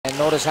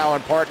Notice how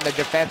important the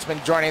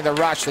defenseman joining the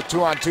rush. The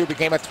 2-on-2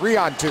 became a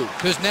 3-on-2.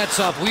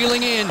 Kuznetsov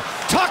wheeling in,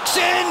 tucks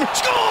in,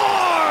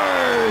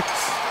 scores!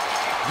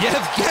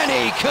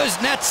 Evgeny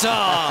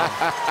Kuznetsov!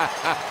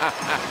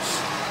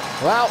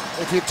 Well,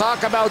 if you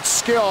talk about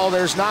skill,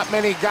 there's not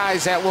many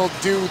guys that will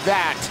do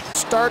that.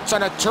 Starts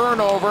on a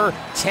turnover.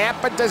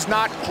 Tampa does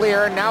not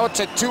clear. Now it's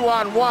a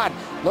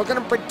 2-on-1. Look at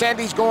him pretend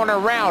he's going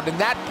around, and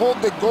that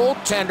pulled the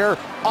goaltender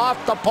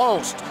off the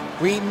post.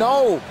 We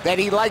know that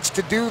he likes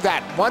to do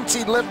that. Once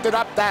he lifted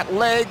up that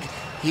leg,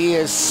 he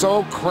is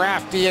so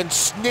crafty and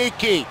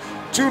sneaky.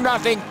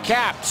 2-0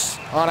 Caps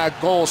on a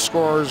goal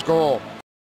scorer's goal.